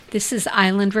This is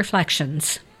Island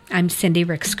Reflections. I'm Cindy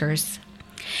Rixkers.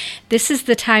 This is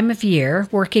the time of year,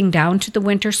 working down to the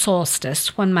winter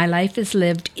solstice, when my life is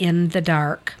lived in the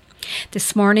dark.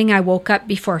 This morning I woke up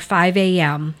before 5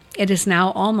 a.m. It is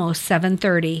now almost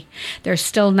 7:30. There's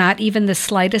still not even the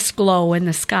slightest glow in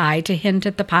the sky to hint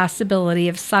at the possibility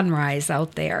of sunrise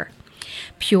out there.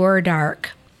 Pure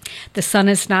dark. The sun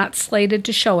is not slated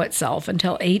to show itself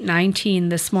until 8:19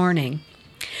 this morning.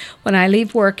 When I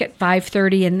leave work at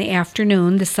 5:30 in the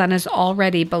afternoon, the sun is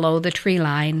already below the tree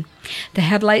line. The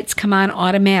headlights come on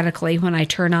automatically when I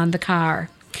turn on the car.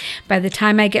 By the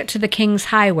time I get to the King's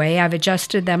Highway, I've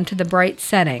adjusted them to the bright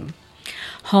setting.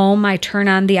 Home, I turn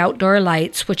on the outdoor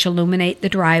lights, which illuminate the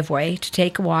driveway. To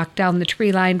take a walk down the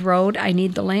tree-lined road, I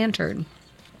need the lantern.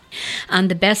 On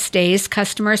the best days,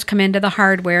 customers come into the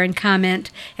hardware and comment,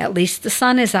 "At least the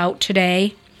sun is out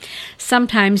today."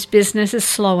 Sometimes business is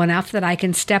slow enough that I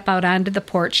can step out onto the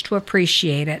porch to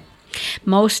appreciate it.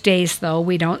 Most days, though,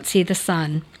 we don't see the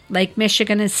sun. Lake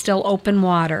Michigan is still open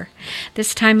water.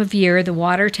 This time of year, the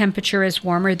water temperature is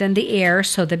warmer than the air,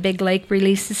 so the big lake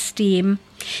releases steam,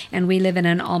 and we live in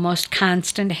an almost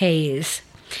constant haze.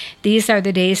 These are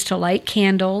the days to light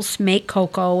candles, make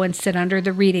cocoa, and sit under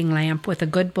the reading lamp with a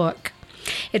good book.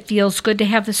 It feels good to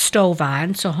have the stove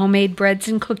on, so homemade breads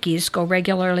and cookies go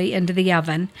regularly into the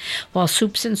oven, while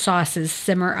soups and sauces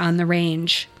simmer on the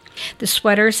range. The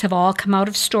sweaters have all come out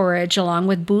of storage, along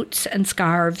with boots and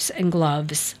scarves and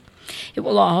gloves. It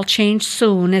will all change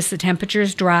soon as the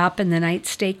temperatures drop and the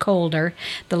nights stay colder.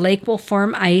 The lake will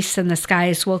form ice and the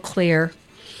skies will clear.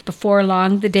 Before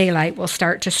long, the daylight will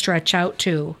start to stretch out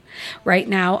too. Right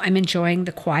now, I'm enjoying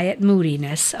the quiet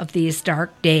moodiness of these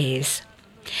dark days.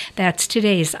 That's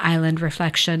today's Island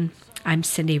Reflection. I'm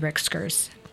Cindy Rixkers.